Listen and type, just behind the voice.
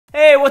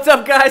Hey, what's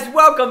up guys?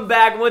 Welcome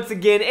back once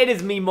again. It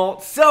is me,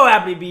 Molt. So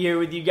happy to be here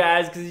with you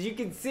guys because as you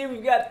can see,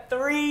 we've got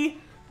 3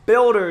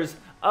 builders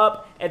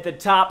up at the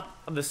top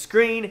of the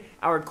screen.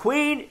 Our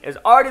queen is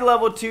already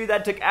level 2.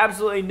 That took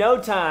absolutely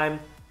no time.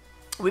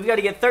 We've got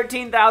to get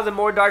 13,000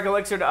 more dark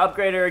elixir to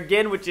upgrade her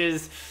again, which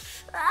is,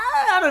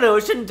 I don't know,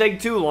 it shouldn't take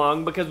too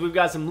long because we've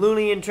got some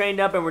Loonian trained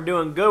up and we're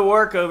doing good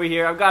work over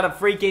here. I've got a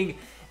freaking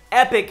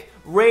epic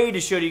raid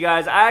to show you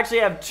guys. I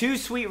actually have 2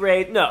 sweet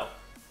raids.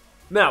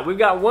 No, we've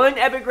got 1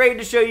 epic raid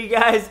to show you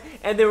guys,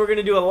 and then we're going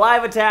to do a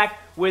live attack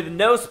with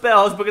no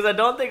spells because I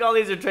don't think all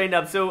these are trained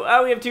up. So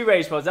we have 2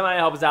 rage spells. That might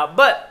help us out.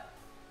 But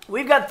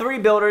we've got 3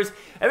 builders.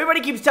 Everybody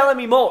keeps telling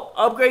me, Molt,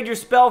 upgrade your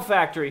spell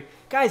factory.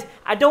 Guys,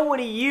 I don't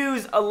want to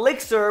use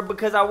elixir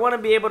because I want to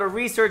be able to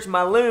research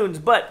my loons.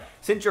 But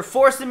since you're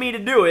forcing me to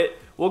do it,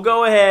 we'll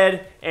go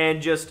ahead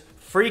and just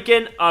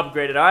freaking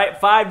upgrade it, all right?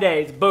 5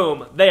 days.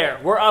 Boom. There.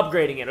 We're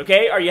upgrading it,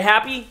 okay? Are you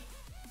happy?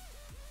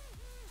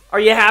 Are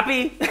you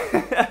happy?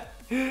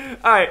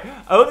 Alright,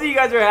 I hope that you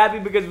guys are happy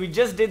because we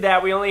just did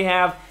that. We only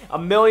have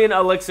 1,000,000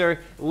 elixir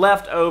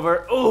left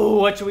over. Ooh,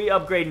 what should we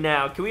upgrade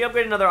now? Can we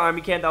upgrade another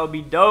army camp? That would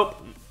be dope.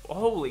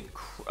 Holy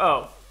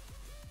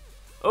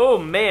oh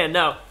man,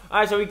 no.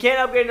 Alright, so we can't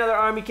upgrade another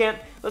army camp.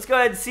 Let's go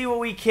ahead and see what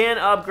we can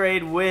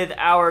upgrade with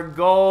our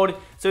gold.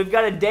 So we've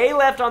got a day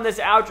left on this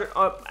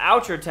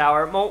outer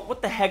tower.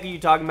 What the heck are you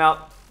talking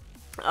about?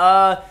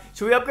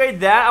 Should we upgrade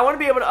that? I want to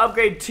be able to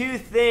upgrade 2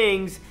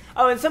 things.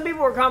 Oh, and some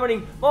people were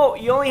commenting, oh,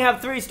 you only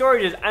have 3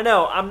 storages. I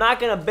know, I'm not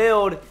going to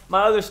build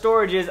my other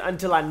storages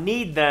until I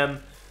need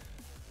them.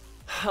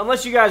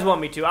 Unless you guys want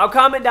me to. I'll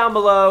comment down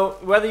below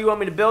whether you want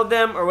me to build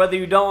them or whether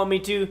you don't want me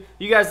to.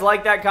 You guys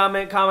like that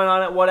comment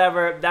on it,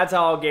 whatever. That's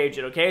how I'll gauge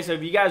it, okay? So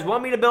if you guys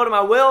want me to build them,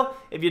 I will.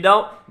 If you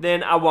don't,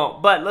 then I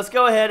won't. But let's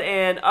go ahead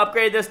and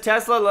upgrade this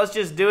Tesla. Let's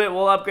just do it.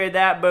 We'll upgrade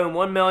that. Boom,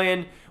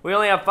 1,000,000. We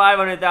only have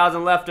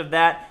 500,000 left of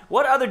that.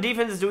 What other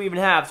defenses do we even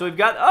have? So we've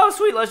got, oh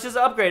sweet, let's just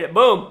upgrade it.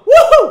 Boom.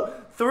 Woohoo!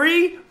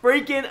 3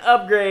 freaking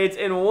upgrades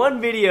in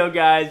 1 video,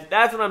 guys.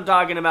 That's what I'm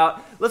talking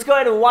about. Let's go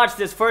ahead and watch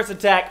this first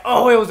attack.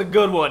 Oh, it was a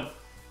good one.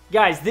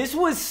 Guys, this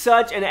was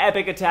such an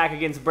epic attack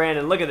against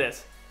Brandon. Look at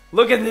this.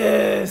 Look at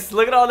this.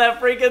 Look at all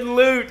that freaking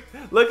loot.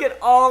 Look at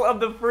all of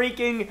the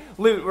freaking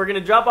loot. We're going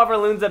to drop off our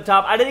loons up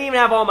top. I didn't even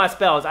have all my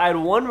spells. I had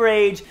 1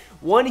 rage,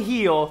 1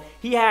 heal.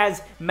 He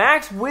has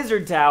max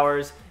wizard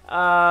towers.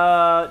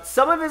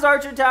 Some of his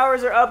archer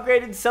towers are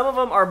upgraded. Some of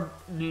them are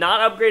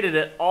not upgraded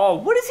at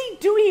all. What is he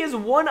doing? He has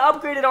 1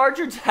 upgraded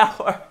archer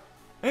tower.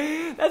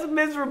 That's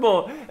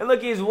miserable. And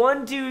look, he has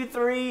 1, 2,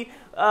 3,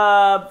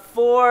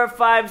 4,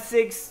 5,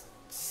 6,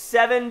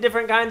 7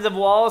 different kinds of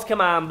walls. Come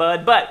on,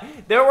 bud. But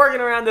they're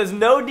working around. There's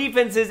no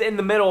defenses in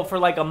the middle for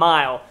like a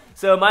mile.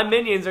 So my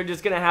minions are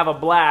just going to have a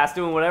blast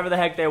doing whatever the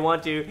heck they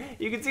want to.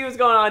 You can see what's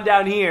going on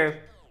down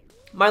here.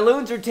 My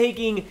loons are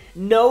taking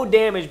no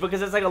damage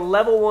because it's like a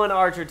level 1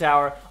 archer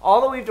tower.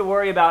 All that we have to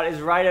worry about is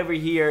right over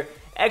here.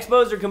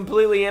 Expos are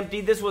completely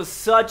empty. This was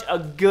such a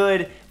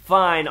good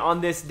find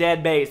on this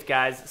dead base,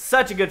 guys.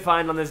 Such a good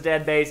find on this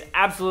dead base.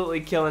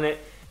 Absolutely killing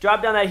it.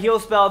 Drop down that heal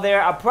spell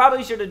there. I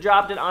probably should have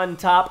dropped it on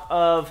top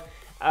of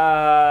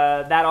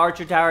that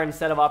archer tower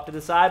instead of off to the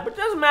side. But it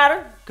doesn't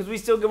matter because we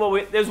still get what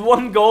we... There's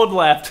 1 gold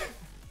left.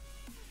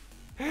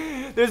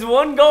 There's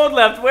 1 gold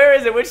left. Where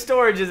is it? Which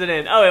storage is it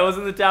in? Oh, it was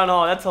in the town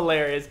hall. That's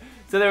hilarious.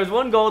 So there was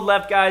 1 gold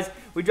left, guys.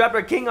 We dropped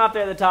our king off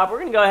there at the top. We're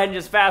going to go ahead and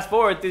just fast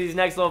forward through these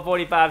next little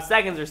 45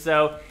 seconds or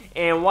so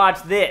and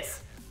watch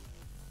this.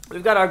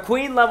 We've got our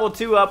queen level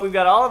 2 up. We've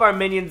got all of our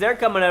minions. They're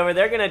coming over.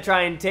 They're going to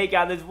try and take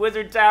out this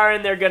wizard tower,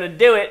 and they're going to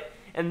do it.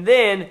 And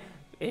then,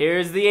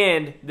 here's the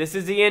end. This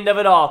is the end of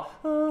it all.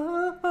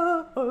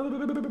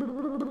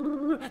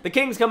 The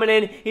king's coming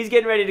in. He's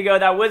getting ready to go.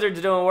 That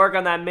wizard's doing work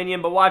on that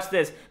minion, but watch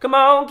this. Come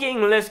on,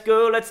 king, let's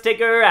go. Let's take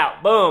her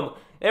out. Boom.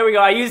 There we go.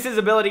 I used his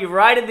ability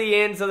right at the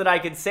end so that I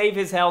could save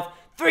his health.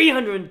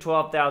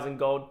 312,000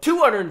 gold,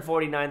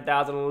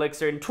 249,000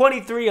 elixir, and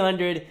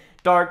 2,300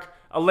 dark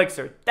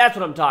elixir. That's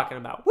what I'm talking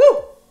about.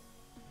 Woo!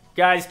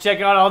 Guys, check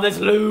out all this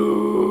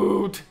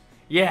loot.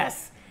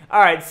 Yes.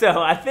 Alright,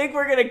 so I think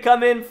we're going to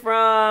come in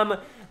from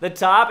the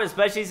top,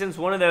 especially since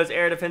one of those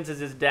air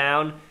defenses is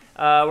down.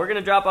 We're going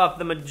to drop off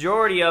the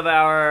majority of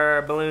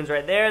our balloons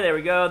right there. There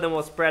we go. Then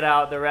we'll spread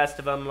out the rest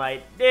of them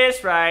like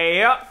this right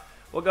here.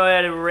 We'll go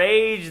ahead and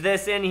rage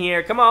this in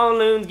here. Come on,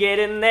 loons, get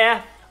in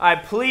there.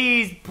 Alright,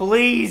 please,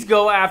 please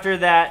go after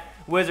that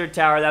wizard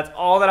tower. That's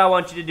all that I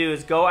want you to do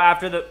is go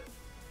after the...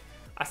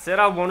 I said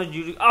I wanted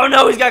you to... Oh,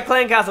 no, he's got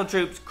clan castle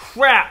troops.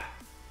 Crap.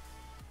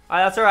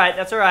 Alright, that's alright.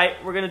 That's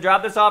alright. We're going to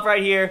drop this off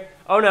right here.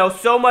 Oh, no,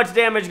 so much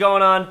damage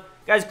going on.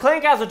 Guys, clan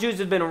castle troops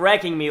have been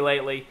wrecking me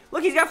lately.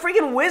 Look, he's got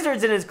freaking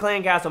wizards in his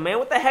clan castle, man.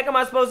 What the heck am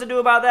I supposed to do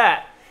about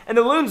that? And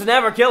the loons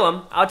never kill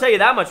him. I'll tell you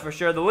that much for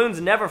sure. The loons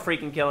never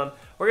freaking kill him.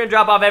 We're going to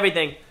drop off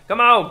everything.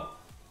 Come on.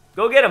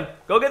 Go get him.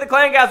 Go get the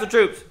clan castle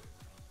troops.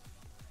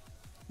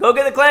 Go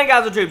get the clan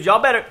castle troops. Y'all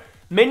better...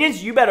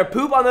 Minions, you better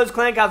poop on those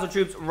clan castle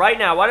troops right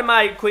now. Why did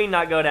my queen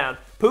not go down?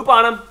 Poop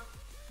on them.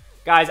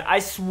 Guys, I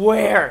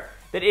swear,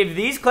 that if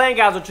these clan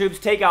castle troops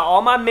take out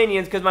all my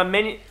minions, because my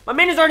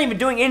minions aren't even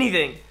doing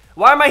anything.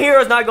 Why are my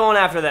heroes not going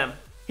after them?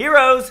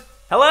 Heroes,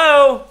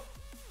 hello?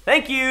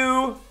 Thank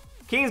you.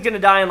 King's going to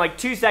die in like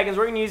 2 seconds.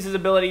 We're going to use his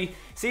ability.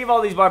 See if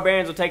all these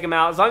barbarians will take him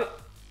out. As long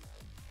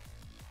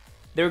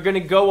they're going to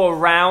go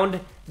around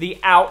the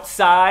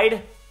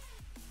outside.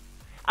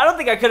 I don't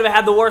think I could have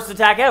had the worst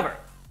attack ever.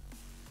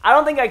 I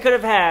don't think I could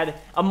have had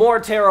a more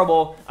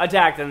terrible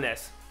attack than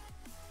this.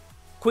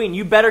 Queen,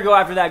 you better go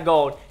after that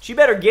gold. She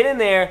better get in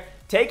there,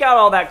 take out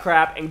all that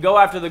crap, and go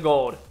after the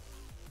gold.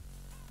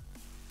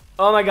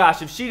 Oh my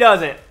gosh, if she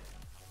doesn't.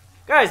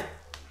 Guys,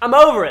 I'm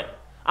over it.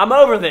 I'm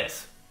over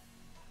this.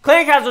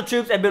 Clan castle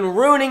troops have been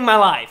ruining my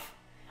life.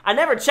 I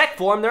never checked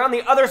for them. They're on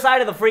the other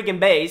side of the freaking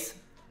base.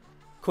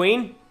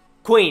 Queen,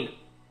 Queen,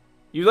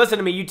 you listen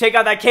to me. You take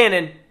out that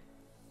cannon.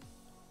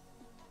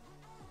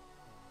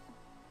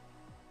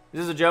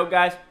 Is this a joke,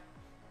 guys?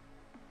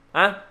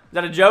 Huh? Is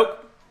that a joke?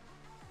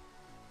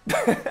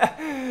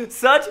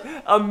 Such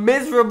a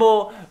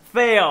miserable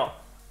fail.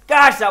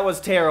 Gosh, that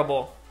was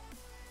terrible.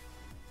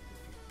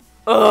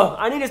 Ugh,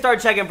 I need to start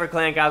checking for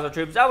clan castle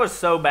troops. That was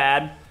so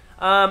bad.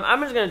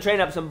 I'm just going to train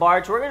up some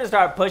barch. We're going to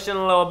start pushing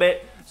a little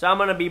bit. So I'm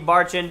going to be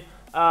barching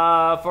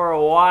for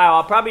a while.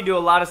 I'll probably do a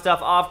lot of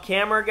stuff off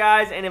camera,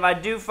 guys. And if I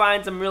do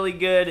find some really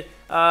good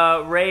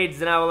raids,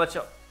 then I will let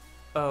you...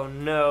 Oh,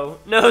 no.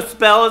 No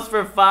spells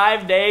for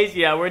 5 days?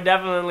 Yeah, we're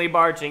definitely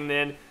barching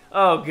then.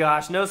 Oh,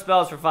 gosh. No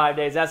spells for 5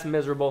 days. That's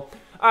miserable.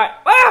 All right.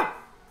 Ah!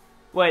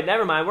 Wait,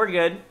 never mind. We're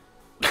good.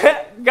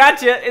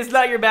 Gotcha. It's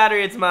not your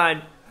battery. It's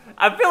mine.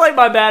 I feel like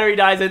my battery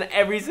dies in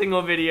every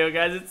single video,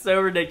 guys. It's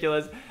so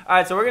ridiculous. All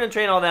right, so we're going to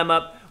train all them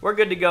up. We're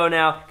good to go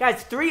now.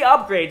 Guys, 3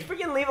 upgrades.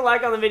 Freaking leave a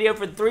like on the video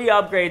for 3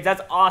 upgrades.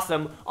 That's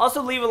awesome.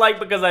 Also, leave a like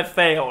because I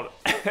failed.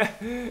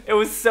 It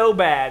was so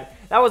bad.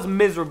 That was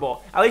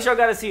miserable. At least y'all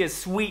got to see a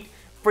sweet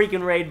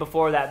freaking raid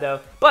before that, though.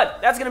 But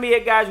that's going to be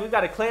it, guys. We've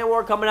got a clan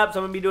war coming up, so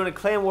I'm going to be doing a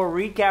clan war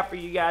recap for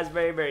you guys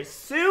very, very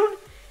soon.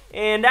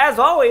 And as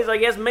always, I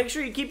guess, make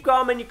sure you keep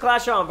calm and you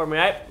clash on for me,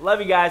 all right?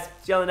 Love you guys.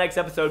 See you on the next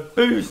episode. Peace.